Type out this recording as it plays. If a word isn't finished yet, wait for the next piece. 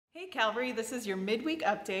Hey Calvary, this is your midweek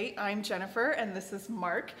update. I'm Jennifer and this is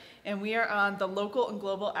Mark, and we are on the local and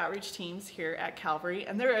global outreach teams here at Calvary,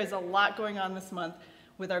 and there is a lot going on this month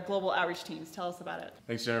with our global outreach teams. Tell us about it.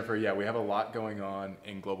 Thanks, Jennifer. Yeah, we have a lot going on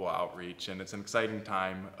in global outreach, and it's an exciting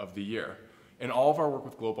time of the year. In all of our work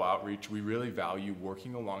with global outreach, we really value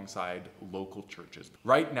working alongside local churches.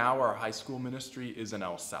 Right now, our high school ministry is in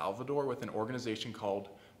El Salvador with an organization called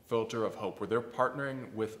Filter of Hope, where they're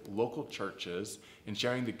partnering with local churches and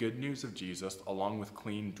sharing the good news of Jesus along with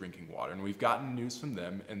clean drinking water. And we've gotten news from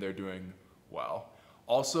them, and they're doing well.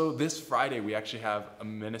 Also, this Friday, we actually have a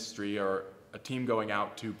ministry or a team going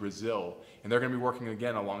out to Brazil, and they're going to be working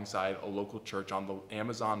again alongside a local church on the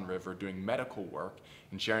Amazon River doing medical work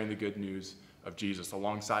and sharing the good news of Jesus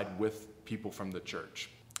alongside with people from the church.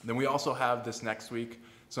 Then we also have this next week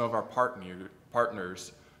some of our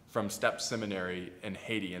partners from Step Seminary in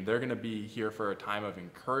Haiti, and they're going to be here for a time of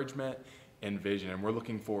encouragement and vision, and we're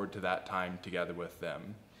looking forward to that time together with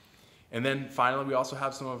them. And then finally, we also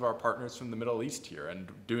have some of our partners from the Middle East here and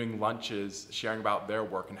doing lunches, sharing about their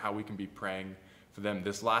work and how we can be praying for them.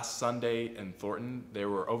 This last Sunday in Thornton, there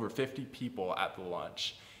were over 50 people at the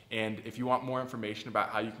lunch. And if you want more information about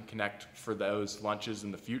how you can connect for those lunches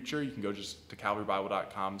in the future, you can go just to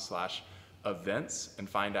calvarybible.com/events and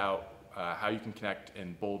find out how you can connect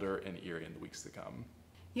in Boulder and Erie in the weeks to come.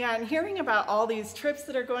 Yeah, and hearing about all these trips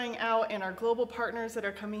that are going out and our global partners that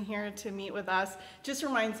are coming here to meet with us just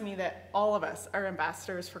reminds me that all of us are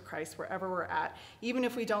ambassadors for Christ wherever we're at, even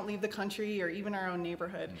if we don't leave the country or even our own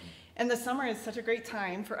neighborhood. Mm-hmm. And the summer is such a great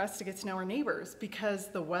time for us to get to know our neighbors because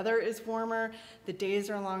the weather is warmer, the days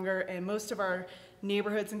are longer, and most of our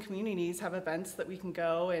neighborhoods and communities have events that we can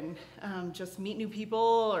go and just meet new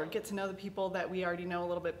people or get to know the people that we already know a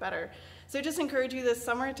little bit better. So I just encourage you this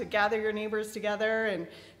summer to gather your neighbors together and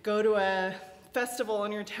go to a festival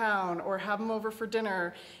in your town or have them over for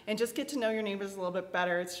dinner and just get to know your neighbors a little bit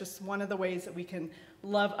better. It's just one of the ways that we can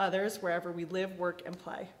love others wherever we live, work, and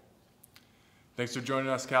play. Thanks for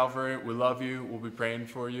joining us, Calvary. We love you. We'll be praying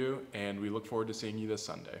for you, and we look forward to seeing you this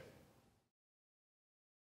Sunday.